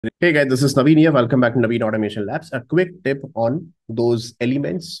Hey guys, this is Naveen here. Welcome back to Naveen Automation Labs. A quick tip on those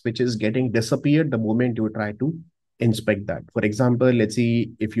elements which is getting disappeared the moment you try to inspect that. For example, let's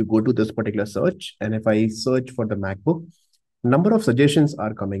see if you go to this particular search and if I search for the MacBook, number of suggestions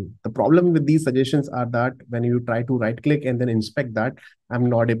are coming. The problem with these suggestions are that when you try to right click and then inspect that, I'm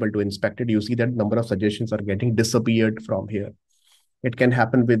not able to inspect it. You see that number of suggestions are getting disappeared from here. It can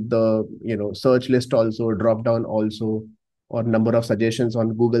happen with the search list also, drop down also, or number of suggestions on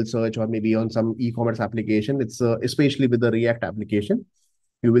Google search or maybe on some e-commerce application. It's especially with the React application,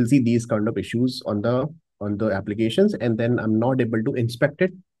 you will see these kind of issues on the applications, and then I'm not able to inspect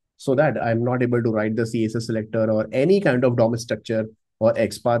it, so that I'm not able to write the CSS selector or any kind of DOM structure or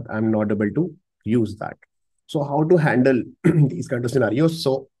XPath. I'm not able to use that. So how to handle these kind of scenarios?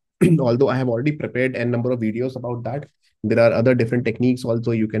 So although I have already prepared a number of videos about that, there are other different techniques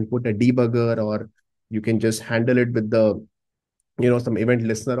also. You can put a debugger, or you can just handle it with the some event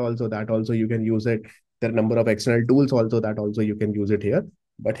listener also, that also you can use it. There are a number of external tools also that also you can use it here.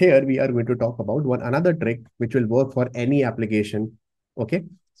 But here we are going to talk about one another trick which will work for any application. Okay,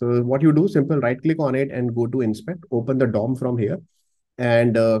 so what you do, simple right click on it and go to inspect, open the DOM from here,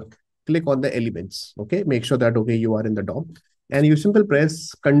 and click on the elements. Okay, make sure that okay, you are in the DOM, and you simple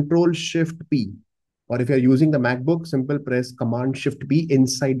press Control Shift P, or if you're using the MacBook, simple press Command Shift P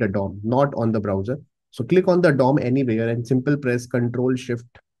inside the DOM, not on the browser. So click on the DOM anywhere and simple press Control Shift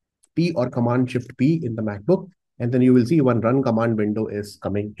P or Command Shift P in the MacBook, and then you will see one run command window is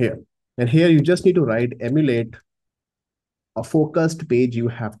coming here. And here you just need to write emulate a focused page. You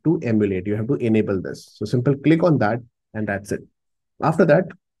have to emulate, you have to enable this. So simple click on that, and that's it. After that,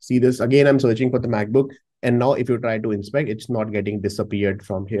 see this again, I'm searching for the MacBook. And now if you try to inspect, it's not getting disappeared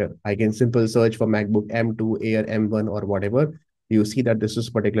from here. I can simple search for MacBook M2, Air, M1, or whatever. You see that this is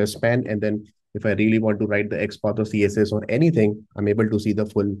particular span. And then if I really want to write the XPath or CSS or anything, I'm able to see the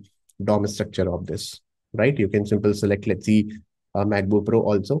full DOM structure of this, right? You can simple select, let's see, MacBook Pro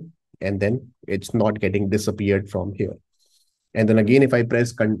also, and then it's not getting disappeared from here. And then again, if I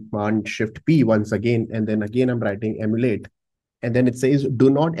press Command Shift P once again, and then again, I'm writing emulate, and then it says do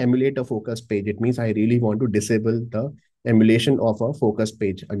not emulate a focused page. It means I really want to disable the emulation of a focused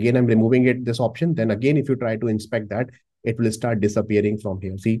page. Again, I'm removing it, this option. Then again, if you try to inspect that, it will start disappearing from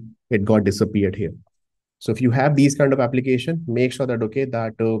here. See, it got disappeared here. So if you have these kind of application, make sure that okay,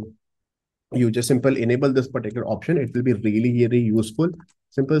 that you just simple enable this particular option. It will be really, really useful.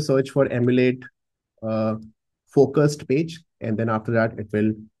 Simple search for emulate uh, focused page, and then after that it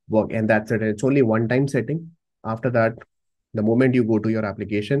will work, and that's it. It's only one time setting. After that, the moment you go to your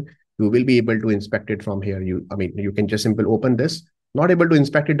application, you will be able to inspect it from here. You can just simple open this, not able to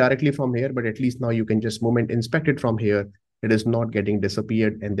inspect it directly from here, but at least now you can just moment inspect it from here. It is not getting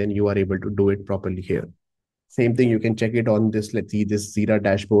disappeared, and then you are able to do it properly here. Same thing, you can check it on this, let's see, this Zira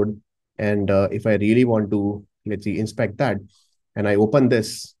dashboard. And if I really want to, let's see, inspect that, and I open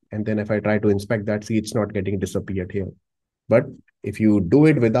this, and then if I try to inspect that, see, it's not getting disappeared here. But if you do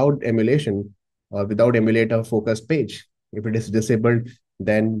it without emulation, or without emulator focused page, if it is disabled,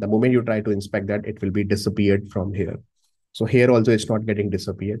 then the moment you try to inspect that, it will be disappeared from here. So here also it's not getting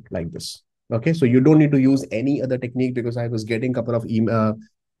disappeared like this. Okay, so you don't need to use any other technique, because I was getting a couple of email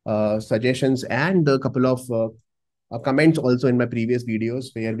suggestions and a couple of comments also in my previous videos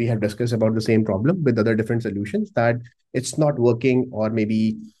where we have discussed about the same problem with other different solutions, that it's not working, or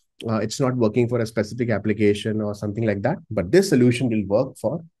maybe it's not working for a specific application or something like that. But this solution will work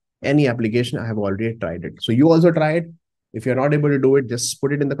for any application. I have already tried it. So you also try it. If you're not able to do it, just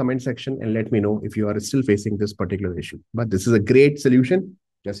put it in the comment section and let me know if you are still facing this particular issue. But this is a great solution.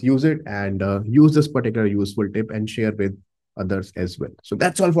 Just use it, and use this particular useful tip and share with others as well. So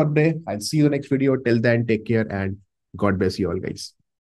that's all for today. I'll see you next video. Till then, take care, and God bless you all, guys.